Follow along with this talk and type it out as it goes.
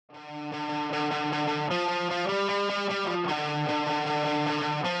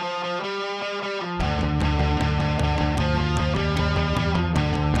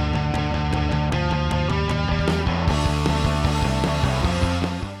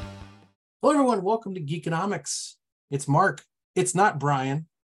Hello, everyone. Welcome to Geekonomics. It's Mark. It's not Bryon.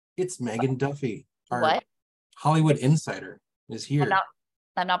 It's Megan Duffy. Our What? Hollywood insider is I'm here.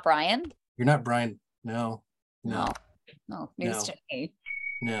 not Bryon. You're not Bryon. No. No, news No. to me.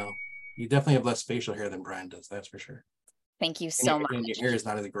 No. You definitely have less facial hair than Bryon does. That's for sure. Thank you so much. And your hair is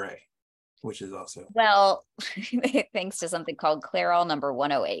not as gray, which is also. Well, thanks to something called Clairol number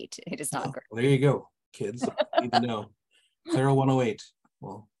 108. It is not great. Well, there you go, kids. You need to know. Clairol 108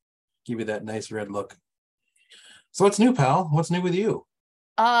 will give you that nice red look. So what's new, pal? What's new with you?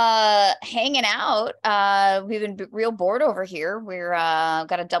 Hanging out. We've been real bored over here. We're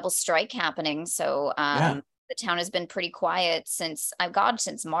got a double strike happening. So the town has been pretty quiet since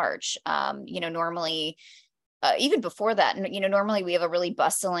March. Normally even before that, normally we have a really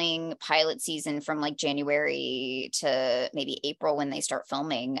bustling pilot season from like January to maybe April when they start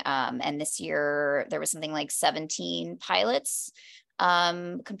filming. And this year there was something like 17 pilots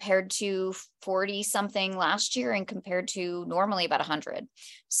compared to 40 something last year and compared to normally about 100.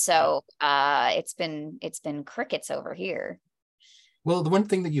 So it's been crickets over here. Well, the one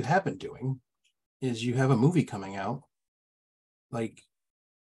thing that you have been doing is you have a movie coming out like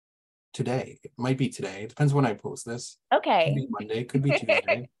today. It might be today. It depends when I post this. Okay. Could be Monday, could be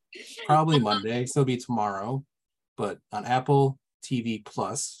Tuesday. Probably Monday, so it'll be tomorrow. But on Apple TV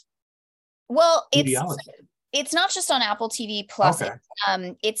Plus. Well, it's not just on Apple TV Plus. Okay.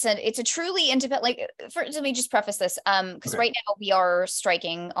 It's a truly independent. Let me just preface this, because right now we are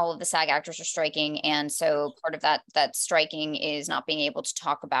striking. All of the SAG actors are striking, and so part of that striking is not being able to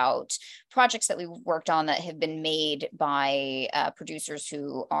talk about projects that we worked on that have been made by producers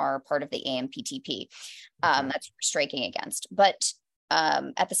who are part of the AMPTP. That's what we're striking against, but.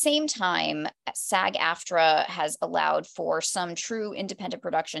 At the same time, SAG-AFTRA has allowed for some true independent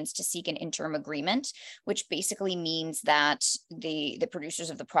productions to seek an interim agreement, which basically means that the producers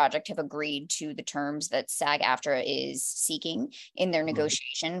of the project have agreed to the terms that SAG-AFTRA is seeking in their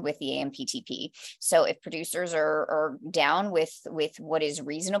negotiation with the AMPTP. So if producers are down with what is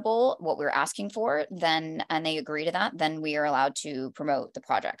reasonable, what we're asking for, and they agree to that, then we are allowed to promote the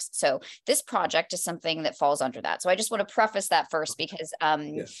projects. So this project is something that falls under that. So I just want to preface that first because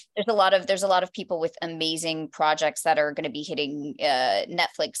there's a lot of people with amazing projects that are going to be hitting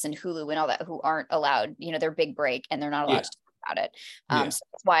Netflix and Hulu and all that who aren't allowed, their big break, and they're not allowed to talk about it. So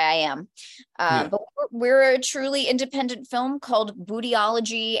that's why I am. But we're a truly independent film called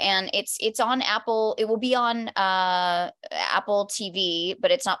Bootyology, and it's on Apple. It will be on Apple TV, but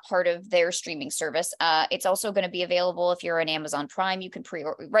it's not part of their streaming service. It's also going to be available if you're on Amazon Prime. You can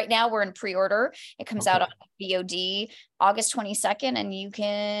pre-order. Right now we're in pre-order. It comes out on VOD August 22nd, and you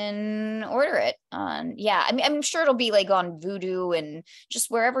can order it on. I'm sure it'll be like on Vudu and just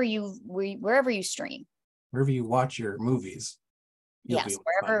wherever you stream. Wherever you watch your movies. Yes,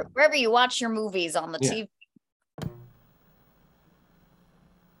 wherever you watch your movies on the TV.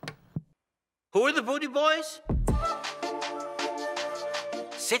 Who are the Booty Boys?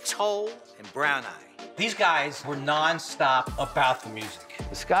 Six Hole and Brown Eye. These guys were non-stop about the music.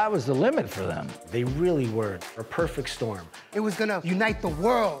 The sky was the limit for them. They really were a perfect storm. It was gonna unite the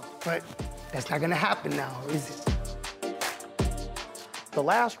world, but that's not gonna happen now, is it? The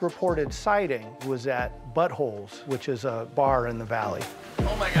last reported sighting was at Buttholes, which is a bar in the valley.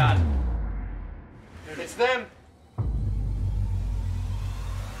 Oh my God. It's them.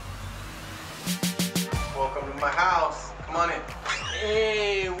 Welcome to my house. Come on in.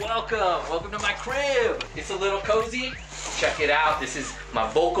 Hey, welcome. Welcome to my crib. It's a little cozy. Check it out. This is my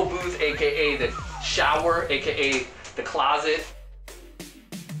vocal booth, AKA the shower, AKA the closet.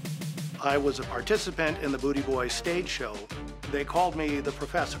 I was a participant in the Booty Boys stage show. They called me the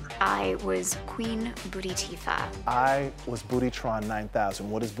professor. I was Queen Booty Tifa. I was Bootytron 9000.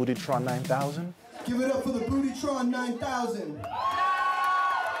 What is Bootytron 9000? Give it up for the Bootytron 9000.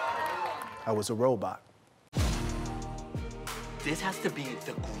 I was a robot. This has to be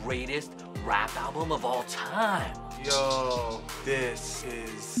the greatest rap album of all time. Yo, this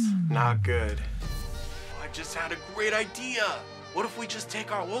is not good. I just had a great idea. What if we just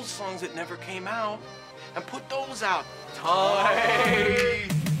take our old songs that never came out and put those out? Hey!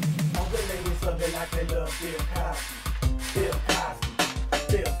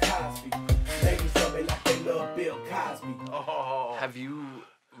 Oh. Have you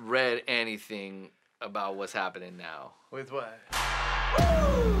read anything about what's happening now? With what?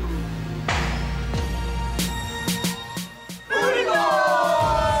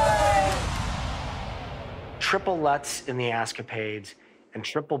 Triple Lutz in the Askapades and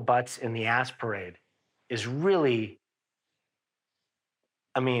triple butts in the Ass Parade is really,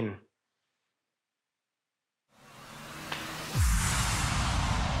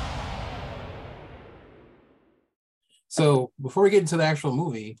 So before we get into the actual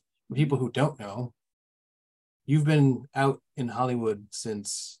movie, for people who don't know, you've been out in Hollywood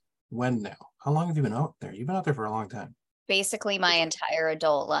since when now? How long have you been out there? You've been out there for a long time. Basically my entire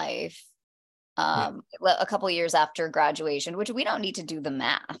adult life. A couple years after graduation, which we don't need to do the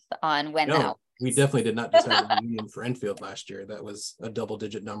math on when that was. We definitely did not decide the reunion for Enfield last year. That was a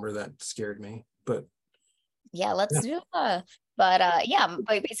double-digit number that scared me. But yeah, let's do but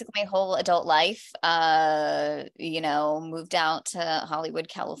basically my whole adult life, moved out to Hollywood,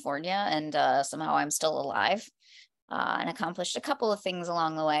 California, and somehow I'm still alive. And accomplished a couple of things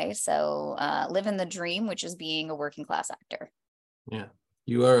along the way. So living the dream, which is being a working class actor. Yeah,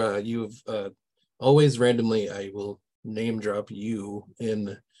 you are. You've always randomly, I will name drop you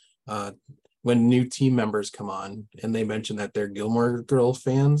in when new team members come on and they mention that they're Gilmore Girls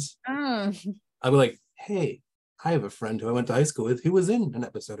fans. I'll be like, hey, I have a friend who I went to high school with who was in an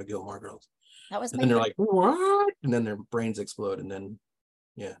episode of Gilmore Girls. That was, and then they're like, what? And then their brains explode, and then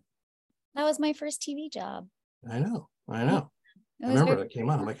that was my first TV job. I know. I remember it came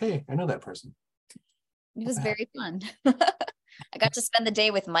on. I'm like, hey, I know that person. It was very fun. I got to spend the day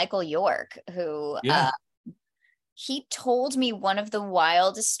with Michael York, who he told me one of the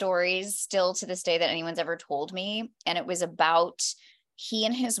wildest stories still to this day that anyone's ever told me. And it was about he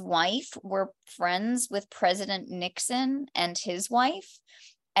and his wife were friends with President Nixon and his wife.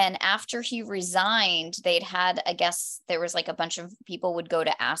 And after he resigned, they'd had, I guess there was like a bunch of people would go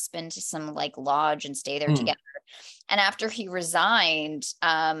to Aspen to some like lodge and stay there together. And after he resigned,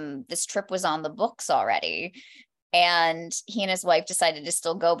 this trip was on the books already. And he and his wife decided to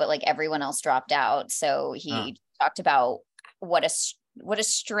still go, but like everyone else dropped out. So he talked about what a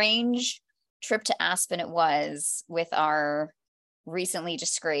strange trip to Aspen it was with our recently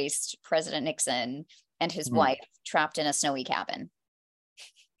disgraced President Nixon and his wife trapped in a snowy cabin.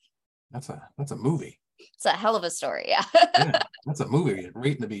 That's a movie. It's a hell of a story. Yeah. That's a movie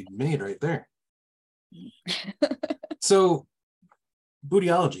waiting to be made right there. So,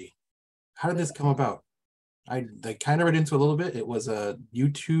 Bootyology, how did this come about? I kind of read into a little bit. It was a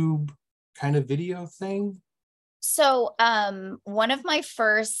YouTube kind of video thing. So one of my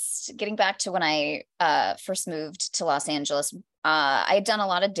first, getting back to when I first moved to Los Angeles, I had done a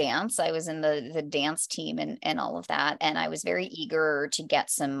lot of dance. I was in the dance team and all of that. And I was very eager to get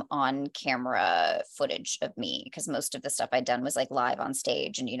some on-camera footage of me because most of the stuff I'd done was like live on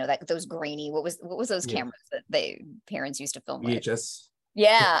stage. And that those grainy, what was those cameras that parents used to film with? VHS.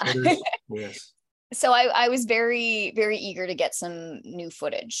 Yeah. Yes. So I was very, very eager to get some new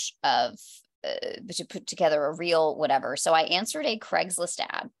footage of to put together a reel, whatever. So I answered a Craigslist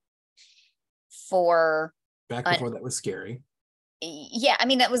ad for back before that was scary. Yeah, I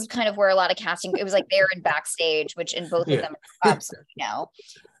mean that was kind of where a lot of casting. It was like there and backstage, which in both of them are clubs now.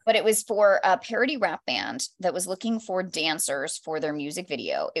 But it was for a parody rap band that was looking for dancers for their music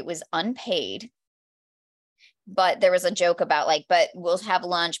video. It was unpaid. But there was a joke about like, but we'll have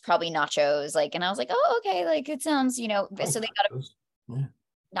lunch, probably nachos. Like, and I was like, oh, okay. Like it sounds, so they got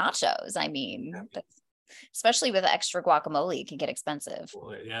nachos. I mean, especially with extra guacamole, it can get expensive.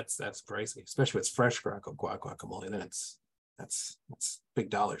 Well, yeah, that's pricey, especially with fresh guacamole. Then that's big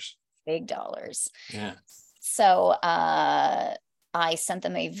dollars. Big dollars. Yeah. So I sent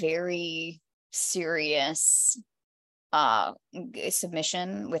them a very serious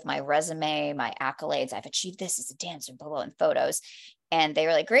submission with my resume, my accolades. I've achieved this as a dancer, blah, blah, and photos. And they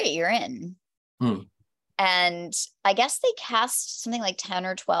were like, great, you're in. And I guess they cast something like 10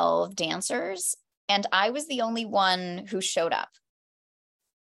 or 12 dancers. And I was the only one who showed up.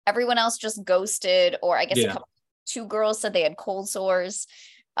 Everyone else just ghosted, or I guess two girls said they had cold sores,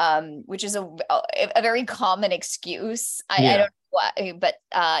 which is a very common excuse. I don't know why, but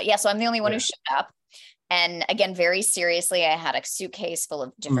so I'm the only one who showed up. And again, very seriously, I had a suitcase full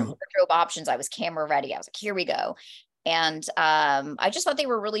of different wardrobe options. I was camera ready. I was like, here we go. And I just thought they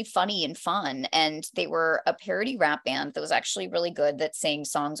were really funny and fun. And they were a parody rap band that was actually really good, that sang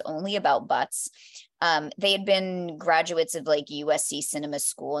songs only about butts. They had been graduates of like USC Cinema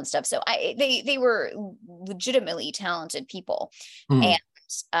School and stuff. So they were legitimately talented people.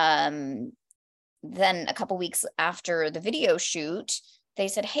 And then a couple weeks after the video shoot, they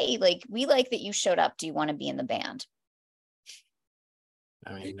said, hey, like, we like that you showed up. Do you want to be in the band?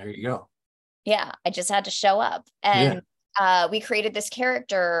 I mean, there you go. Yeah, I just had to show up. And we created this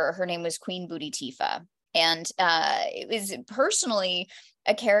character. Her name was Queen Bootyology. And it was personally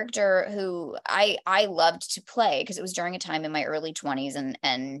a character who I loved to play because it was during a time in my early 20s.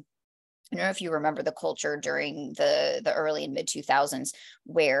 And I don't know if you remember the culture during the early and mid 2000s,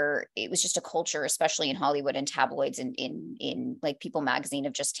 where it was just a culture, especially in Hollywood and tabloids and in like People magazine,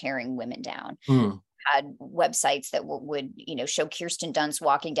 of just tearing women down. had websites that would, you know, show Kirsten Dunst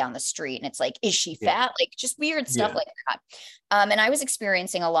walking down the street, and it's like, is she fat? Like just weird stuff like that. And I was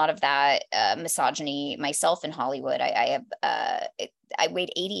experiencing a lot of that misogyny myself in Hollywood. I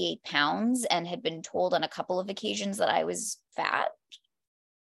weighed 88 pounds and had been told on a couple of occasions that I was fat.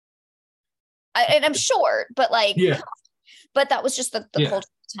 And I'm short, but like, but that was just the culture of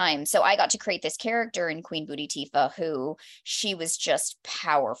the time. So I got to create this character in Queen Booty Tifa, who she was just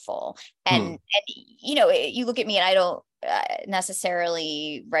powerful. And you know, you look at me and I don't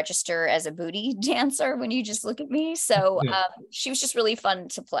necessarily register as a booty dancer when you just look at me. So she was just really fun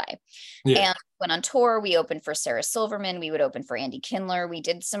to play. And went on tour. We opened for Sarah Silverman. We would open for Andy Kindler. We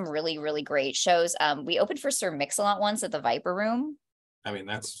did some really, really great shows. We opened for Sir Mix-a-Lot once at the Viper Room. I mean,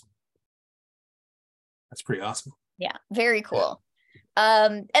 that's pretty awesome. Yeah, very cool.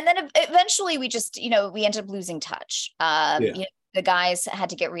 And then eventually we just, you know, we ended up losing touch. You know, the guys had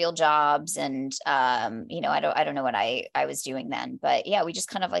to get real jobs, and you know, I don't know what I was doing then, but yeah, we just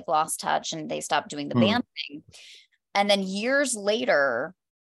kind of like lost touch, and they stopped doing the band thing. And then years later,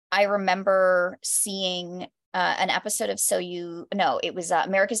 I remember seeing an episode of it was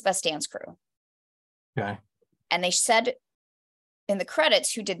America's Best Dance Crew. Okay. And they said in the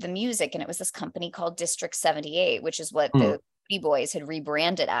credits who did the music, and it was this company called District 78, which is what the B-Boys had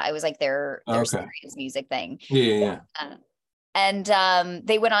rebranded at. It was like their serious music thing. And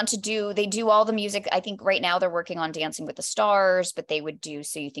they went on to do all the music. I think right now they're working on Dancing with the Stars, but they would do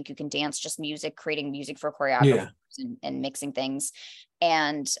So You Think You Can Dance, just music, creating music for choreographers and mixing things.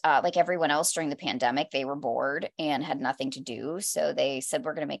 And like everyone else during the pandemic, they were bored and had nothing to do. So they said,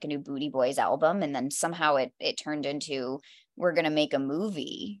 we're going to make a new Booty Boys album. And then somehow it turned into, we're going to make a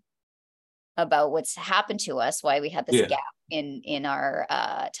movie about what's happened to us, why we had this gap in our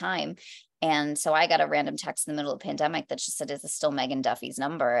time. And so I got a random text in the middle of the pandemic that just said, is this still Megan Duffy's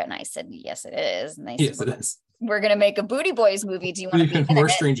number? And I said, yes, it is. And they said, it is. We're going to make a Booty Boys movie. Do you want to be more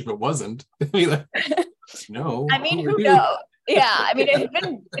strange if it wasn't? No. I mean, who knows? Yeah. I mean,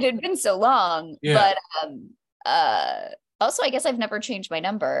 it had been so long, but also I guess I've never changed my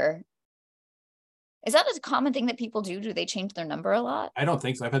number. Is that a common thing that people do? Do they change their number a lot? I don't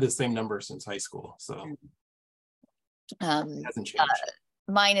think so. I've had the same number since high school, so it hasn't changed.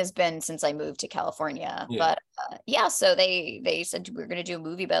 Mine has been since I moved to California. But so they said, we're going to do a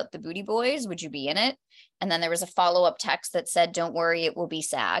movie about the Booty Boys. Would you be in it? And then there was a follow-up text that said, don't worry, it will be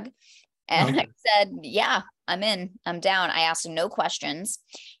SAG. And I said, yeah, I'm in. I'm down. I asked him no questions.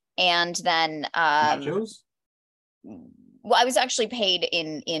 And then nachos? Well, I was actually paid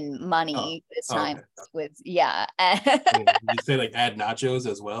in money this time. With you say like add nachos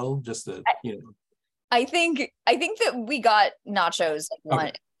as well, just to I think that we got nachos like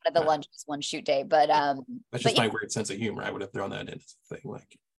one of the lunches one shoot day, but that's just my weird sense of humor. I would have thrown that in as a thing,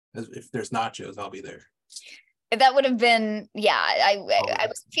 like if there's nachos, I'll be there. That would have been I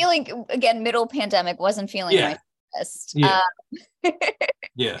was feeling, again, middle pandemic, wasn't feeling my best.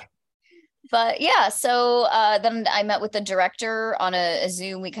 But so then I met with the director on a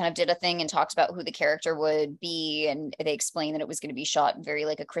Zoom. We kind of did a thing and talked about who the character would be. And they explained that it was going to be shot very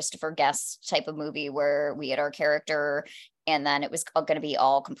like a Christopher Guest type of movie where we had our character, and then it was going to be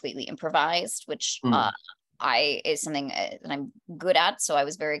all completely improvised, which is something that I'm good at. So I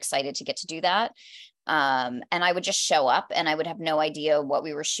was very excited to get to do that. And I would just show up and I would have no idea what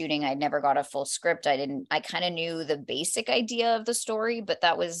we were shooting. I'd never got a full script. I kind of knew the basic idea of the story, but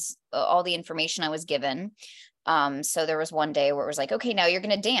that was all the information I was given. So there was one day where it was like, okay, now you're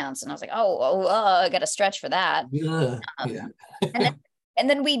going to dance. And I was like, I got to stretch for that. And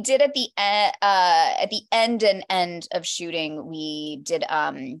then we did at the end of shooting, we did,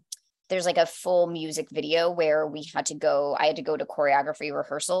 there's like a full music video where I had to go to choreography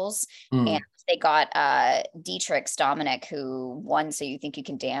rehearsals, and they got Dietrich Dominic, who won So You Think You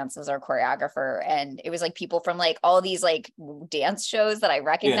Can Dance, as our choreographer. And it was like people from like all these like dance shows that I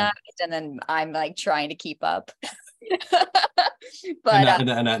recognized. And then I'm like trying to keep up. But and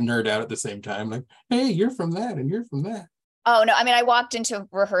that nerd out at the same time, like, hey, you're from that and you're from that. Oh no, I mean, I walked into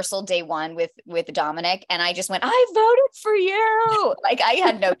rehearsal day one with Dominic and I just went, I voted for you. Like I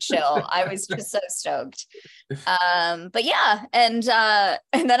had no chill. I was just so stoked. But yeah. And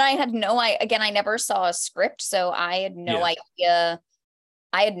then I had I never saw a script. So I had no idea.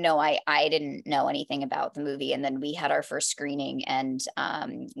 I didn't know anything about the movie. And then we had our first screening and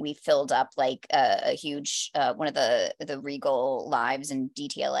we filled up like a huge, one of the Regal Lives in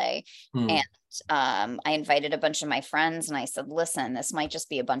DTLA. And I invited a bunch of my friends and I said, listen, this might just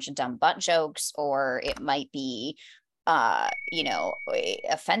be a bunch of dumb butt jokes, or it might be,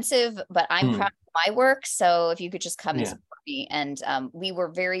 offensive, but I'm proud of my work. So if you could just come and support funny. And we were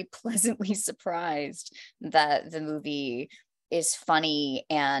very pleasantly surprised that the movie is funny,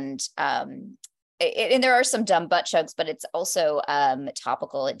 and and there are some dumb butt chugs, but it's also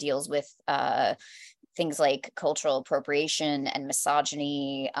topical. It deals with things like cultural appropriation and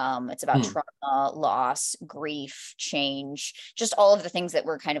misogyny. It's about trauma, loss, grief, change, just all of the things that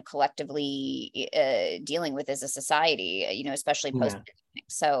we're kind of collectively dealing with as a society, you know, especially post-pandemic.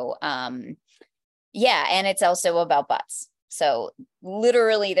 So yeah, and it's also about butts. So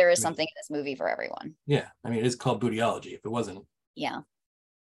literally there is something in this movie for everyone. Yeah, I mean, it is called Bootyology. If it wasn't, yeah,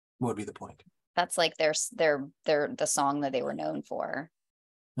 what would be the point? That's like their the song that they were known for.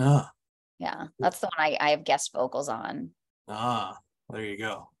 Ah. Yeah, that's the one I have guest vocals on. Ah, there you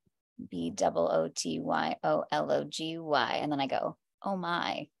go. BOOTYOLOGY, and then I go, oh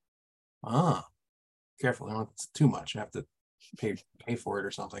my. Ah, careful, I don't know if it's too much. I have to pay for it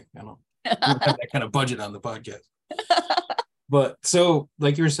or something. I don't have that kind of budget on the podcast. But so,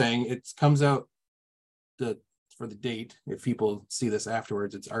 like you were saying, it comes out for the date. If people see this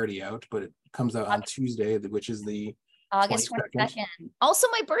afterwards, it's already out, but it comes out on Tuesday, which is the August 22nd. Also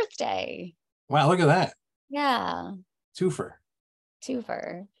my birthday. Wow, look at that. Yeah. Twofer.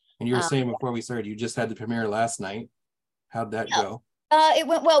 And you were saying before we started, you just had the premiere last night. How'd that go? It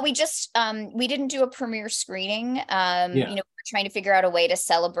went well. We just we didn't do a premiere screening. You know, we're trying to figure out a way to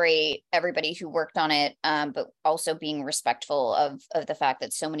celebrate everybody who worked on it, but also being respectful of the fact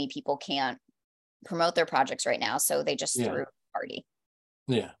that so many people can't promote their projects right now. So they just threw a party.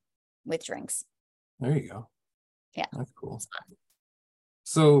 Yeah. With drinks. There you go. Yeah. That's cool.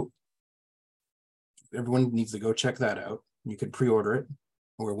 So everyone needs to go check that out. You could pre-order it,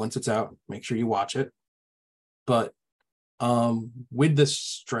 or once it's out, make sure you watch it. But with this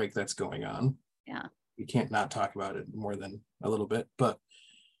strike that's going on, you can't not talk about it more than a little bit. But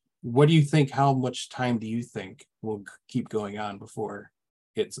what do you think, how much time do you think will keep going on before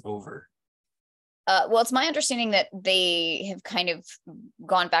it's over? Well, it's my understanding that they have kind of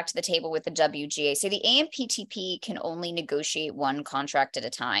gone back to the table with the WGA. So the AMPTP can only negotiate one contract at a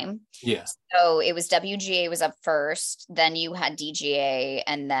time. Yeah. So it was WGA was up first, then you had DGA,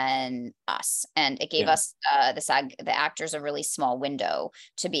 and then us. And it gave us the actors a really small window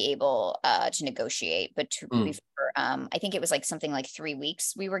to be able to negotiate. But before, I think it was like something like 3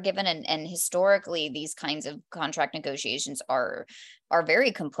 weeks we were given. And historically, these kinds of contract negotiations are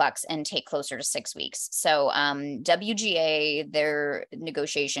very complex and take closer to 6 weeks. So WGA, their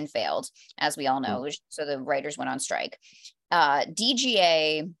negotiation failed, as we all know. So the writers went on strike.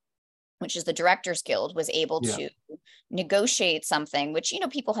 DGA, which is the Directors Guild, was able to negotiate something, which, you know,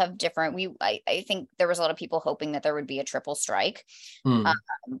 people have different, I think there was a lot of people hoping that there would be a triple strike.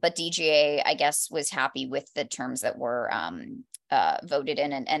 But DGA, I guess, was happy with the terms that were voted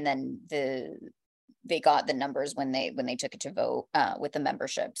in, and then they got the numbers when they took it to vote with the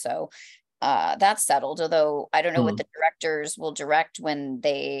membership. So that's settled, although I don't know what the directors will direct when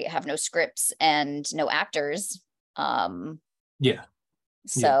they have no scripts and no actors.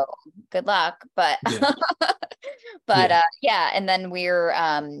 So good luck, but and then we're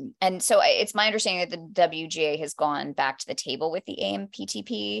and so it's my understanding that the WGA has gone back to the table with the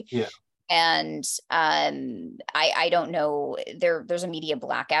AMPTP. And I don't know, there's a media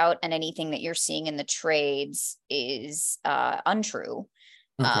blackout, and anything that you're seeing in the trades is untrue.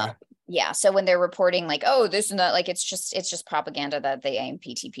 So when they're reporting like, oh, this and that, like it's just propaganda that the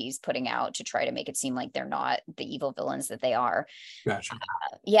AMPTP is putting out to try to make it seem like they're not the evil villains that they are. Gotcha.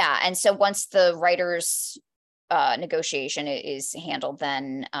 And so once the writers negotiation is handled,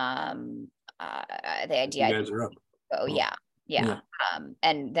 then the idea you guys are up.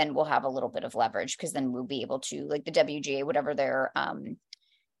 And then we'll have a little bit of leverage, because then we'll be able to, like, the WGA, whatever their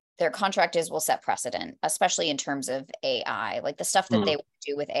contract is, will set precedent, especially in terms of AI. Like the stuff that they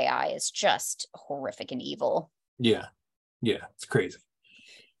do with AI is just horrific and evil. It's crazy.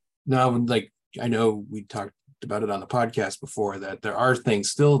 Now, like, I know we talked about it on the podcast before, that there are things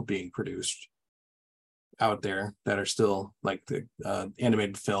still being produced out there that are still like the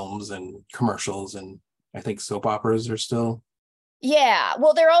animated films and commercials, and I think soap operas are still.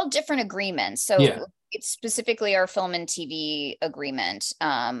 Well, they're all different agreements. So it's specifically our film and TV agreement.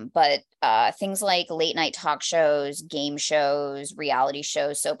 But things like late night talk shows, game shows, reality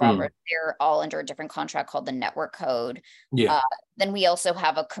shows, soap operas, they're all under a different contract called the Network Code. Then we also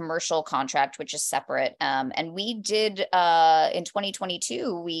have a commercial contract, which is separate. And we did in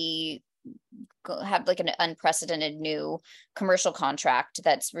 2022, we have like an unprecedented new commercial contract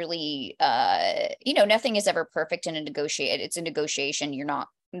that's really nothing is ever perfect in a negotiate. It's a negotiation. You're not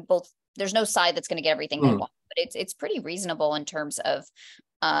both, there's no side that's going to get everything they want, but it's pretty reasonable in terms of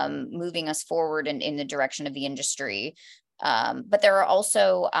moving us forward in the direction of the industry. But there are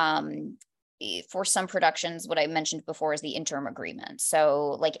also, for some productions, what I mentioned before is the interim agreement.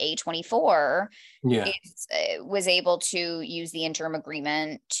 So like A24 was able to use the interim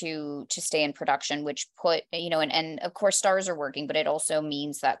agreement to stay in production, which put, and of course stars are working, but it also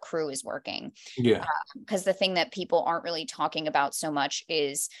means that crew is working. Yeah. Because the thing that people aren't really talking about so much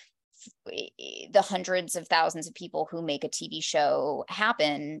is the hundreds of thousands of people who make a TV show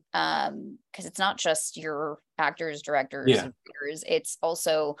happen, because it's not just your actors, directors, and writers, it's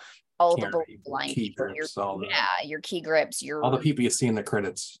also all the line people, your key grips, all the people you see in the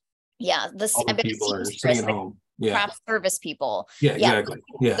credits. Yeah, all the people are sitting at home. Yeah, craft service people. Yeah, exactly.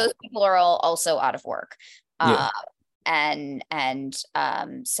 Yeah, those people are all also out of work. Yeah.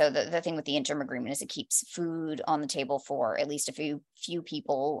 So the thing with the interim agreement is it keeps food on the table for at least a few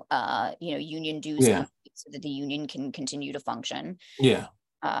people, union dues, Yeah. so that the union can continue to function. Yeah.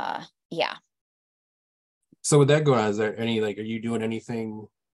 Yeah. So with that going on, is there any, are you doing anything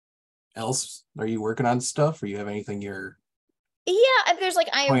else? Are you working on stuff, or you have anything you're there's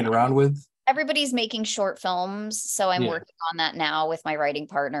playing around with? Everybody's making short films, so I'm working on that now with my writing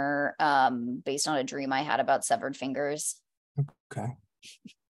partner, based on a dream I had about severed fingers. Okay.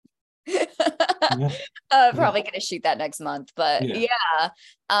 Probably gonna shoot that next month, but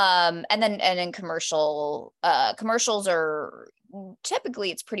and then commercials are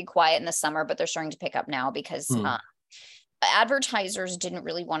typically, it's pretty quiet in the summer, but they're starting to pick up now because advertisers didn't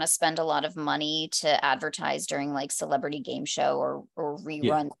really want to spend a lot of money to advertise during like Celebrity Game Show or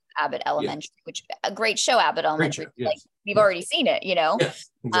rerun Abbott Elementary, which a great show, Abbott Elementary. Like we've already seen it, Yes,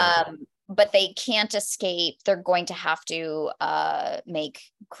 exactly. But they can't escape. They're going to have to make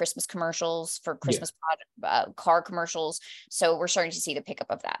Christmas commercials for Christmas car commercials. So we're starting to see the pickup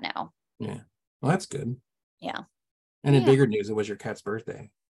of that now. Yeah, well, that's good. Yeah. And in bigger news, it was your cat's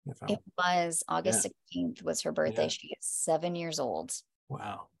birthday. It was August 16th was her birthday. She is 7 years old.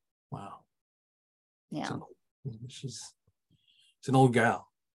 Wow. Yeah. So she's an old gal.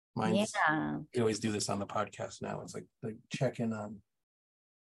 We always do this on the podcast now. It's like check in on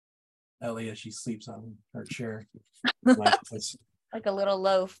Ellie as she sleeps on her chair. Like a little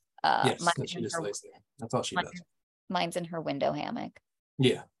loaf. Yes, she just lays there. That's all she does. Mine's in her window hammock.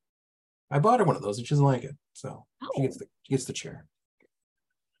 Yeah. I bought her one of those and she doesn't like it. So she gets the chair.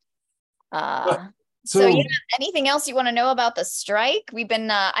 Anything else you want to know about the strike? We've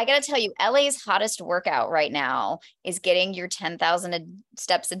been I gotta tell you, LA's hottest workout right now is getting your 10,000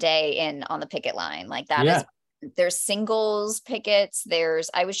 steps a day in on the picket line. Like that is, there's singles pickets.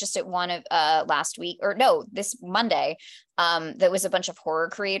 I was just at one of this Monday. There was a bunch of horror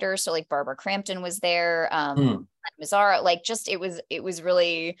creators. So like Barbara Crampton was there. Mazzara, it was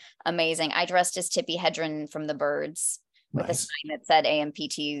really amazing. I dressed as Tippi Hedren from The Birds, with a sign that said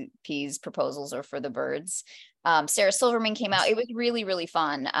AMPTP's proposals are for the birds. Sarah Silverman came out. It was really, really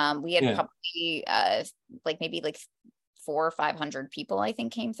fun. We had probably maybe 400 or 500 people, I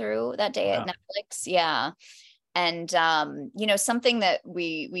think, came through that day at Netflix. Yeah. And something that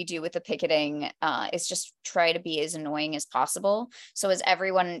we do with the picketing is just try to be as annoying as possible. So as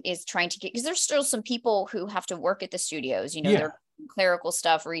everyone is trying to get, because there's still some people who have to work at the studios, they're clerical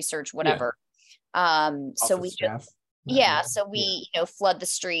stuff, research, whatever. So we just so we flood the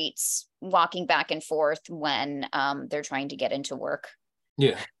streets, walking back and forth when they're trying to get into work.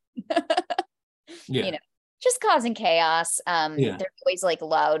 Just causing chaos. There's always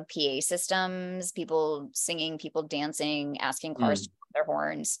loud PA systems, people singing, people dancing, asking cars to put their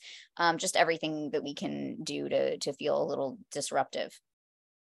horns, just everything that we can do to feel a little disruptive.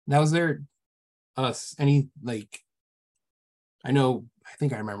 Now, is there any I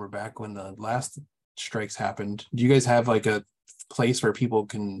think I remember back when the last strikes happened, do you guys have a place where people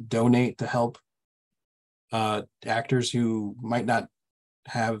can donate to help actors who might not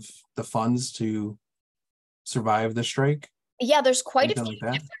have the funds to survive the strike? There's quite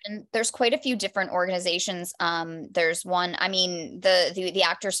a few different organizations. There's one, the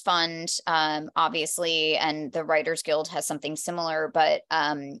Actors Fund, obviously, and the Writers Guild has something similar, but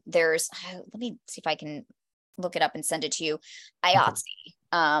there's, let me see if I can look it up and send it to you. IATSE.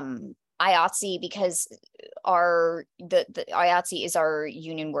 IATSE, because the IATSE is our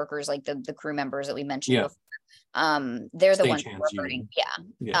union workers, like the crew members that we mentioned before. They're the ones who are hurting.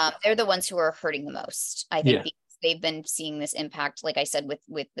 They're the ones who are hurting the most, I think, because they've been seeing this impact, like I said,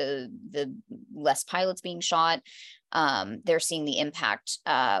 with the less pilots being shot. They're seeing the impact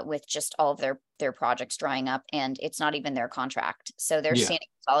with just all of their projects drying up, and it's not even their contract. So they're standing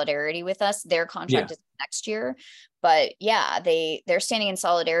in solidarity with us. Their contract is next year, but they're standing in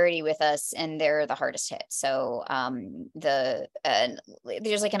solidarity with us, and they're the hardest hit. So there's an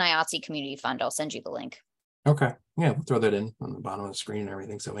IATSE community fund. I'll send you the link. Okay. Yeah, we'll throw that in on the bottom of the screen and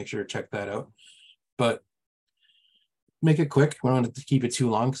everything. So make sure to check that out. But make it quick. We don't want to keep it too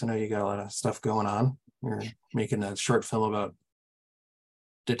long because I know you got a lot of stuff going on. You're making a short film about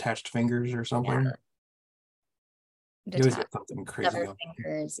detached fingers or something. Yeah. You always got something crazy going.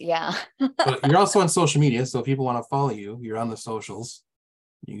 Fingers. Yeah. But you're also on social media, so if people want to follow you, you're on the socials.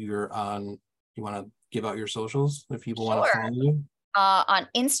 You want to give out your socials if people want to follow you? On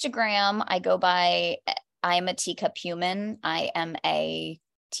Instagram, I go by I'm a Teacup Human.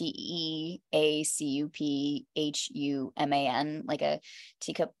 IMATEACUPHUMAN, like a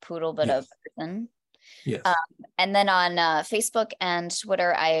teacup poodle, but a person. Yes. And then on Facebook and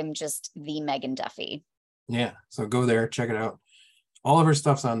Twitter, I am just the Megan Duffy. Yeah. So go there, check it out. All of her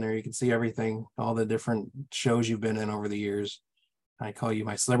stuff's on there. You can see everything, all the different shows you've been in over the years. I call you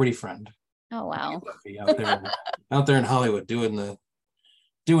my celebrity friend. Oh wow. Out there in Hollywood doing it,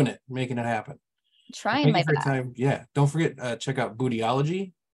 making it happen. Trying my best. Time. Yeah. Don't forget, check out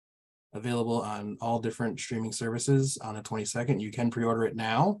Bootyology, available on all different streaming services on the 22nd. You can pre-order it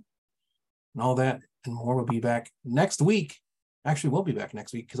now. And all that and more will be back next week. Actually, we'll be back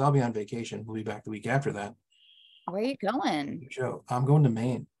next week because I'll be on vacation. We'll be back the week after that. Where are you going? Show. I'm going to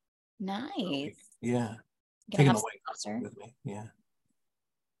Maine. Nice. Yeah. Taking a lobster with me. Yeah.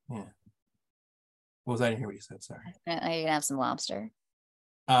 Yeah. What was I? I didn't hear what you said. Sorry. Are you gonna have some lobster?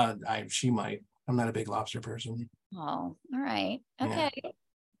 She might. I'm not a big lobster person. Oh, all right. Okay. Yeah.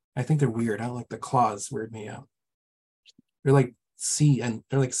 I think they're weird. I don't like the claws. Weird me out. They're like sea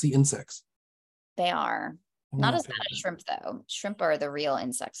insects. They are. Not as bad as shrimp though. Shrimp are the real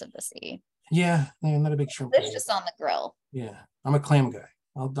insects of the sea. Yeah, I'm not a big shrimp. It's just on the grill. Yeah, I'm a clam guy.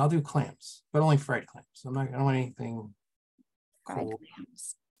 I'll do clams, but only fried clams. I don't want anything fried cold.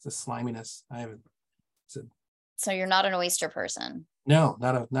 Clams. It's the sliminess. So you're not an oyster person? No,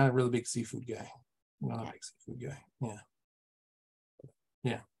 not a really big seafood guy. Not a big seafood guy.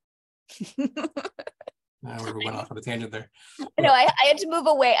 Yeah. We went off on a tangent there. No, I had to move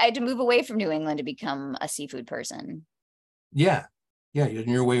away. I had to move away from New England to become a seafood person. Yeah.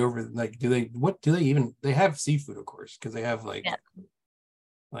 You're way over. Like, they have seafood, of course, because they have like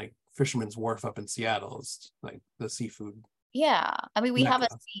Fisherman's Wharf up in Seattle. It's like the seafood. Yeah, I mean we have a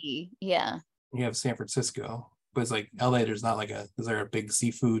sea. Yeah. You have San Francisco, but it's like LA. Is there a big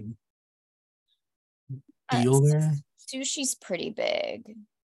seafood deal there? Sushi's pretty big.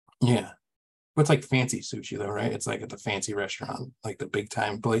 Yeah. But it's like fancy sushi though, right? It's like at the fancy restaurant, like the big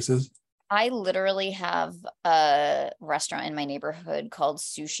time places. I literally have a restaurant in my neighborhood called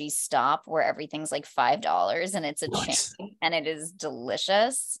Sushi Stop where everything's like $5 and it's a chain and it is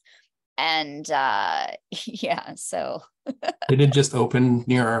delicious. And yeah, so they did just open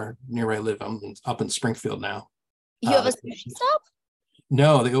near where I live. I'm up in Springfield now. You have a sushi stop?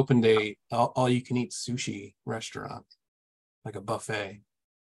 No, they opened a all you can eat sushi restaurant, like a buffet.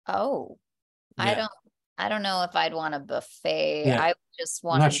 Oh. Yeah. I don't know if I'd want a buffet. Yeah. I just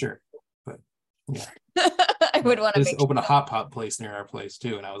want. I'm not sure, but yeah. I would want to just open a hot pot place near our place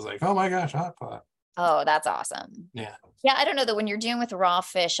too, and I was like, oh my gosh, hot pot. Oh, that's awesome. Yeah. Yeah, I don't know that when you're dealing with raw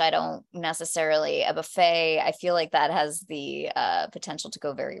fish, I don't necessarily a buffet. I feel like that has the potential to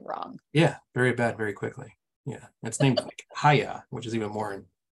go very wrong. Yeah, very bad, very quickly. Yeah, it's named like Haya, which is even more.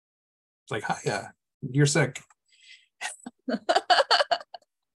 It's like Haya, you're sick.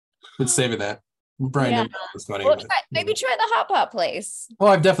 Let's save that. Brian, funny. Well, maybe try the hot pot place. Oh,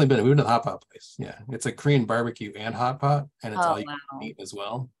 I've definitely been. We've been to the hot pot place. Yeah, it's a Korean barbecue and hot pot, and it's all you can eat as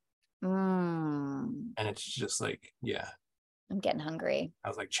well. And it's just like, yeah. I'm getting hungry. I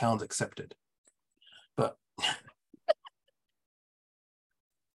was like, challenge accepted. But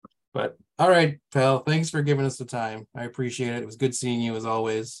all right, pal. Thanks for giving us the time. I appreciate it. It was good seeing you as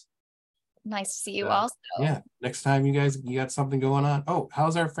always. Nice to see you also. Yeah. Next time you got something going on. Oh,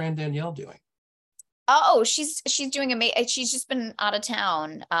 how's our friend Danielle doing? Oh, she's doing amazing. She's just been out of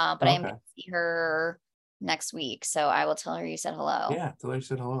town. But I'm gonna see her next week. So I will tell her you said hello. Yeah, tell her you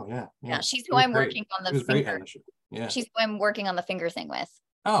said hello. Yeah. She's who I'm working on the finger. Yeah. She's who I'm working on the finger thing with.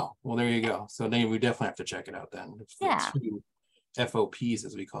 Oh, well, there you go. So then we definitely have to check it out then. It's yeah. The two FOPs,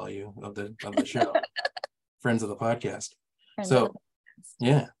 as we call you, of the show. Friends of the podcast.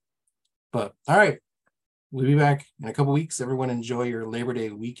 Yeah. But all right. We'll be back in a couple weeks. Everyone enjoy your Labor Day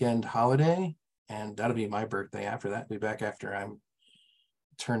weekend holiday. And that'll be my birthday after that. We'll be back after I'm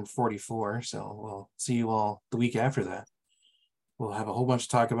turned 44. So we'll see you all the week after that. We'll have a whole bunch to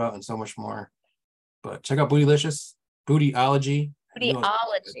talk about and so much more. But check out Bootylicious, Bootyology.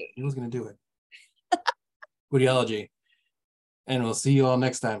 Bootyology. He was going to do it. Bootyology. And we'll see you all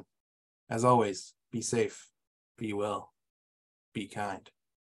next time. As always, be safe, be well, be kind.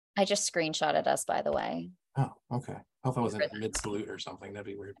 I just screenshotted us, by the way. Oh, okay. I hope I wasn't mid salute or something. That'd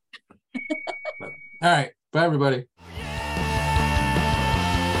be weird. But, all right. Bye, everybody.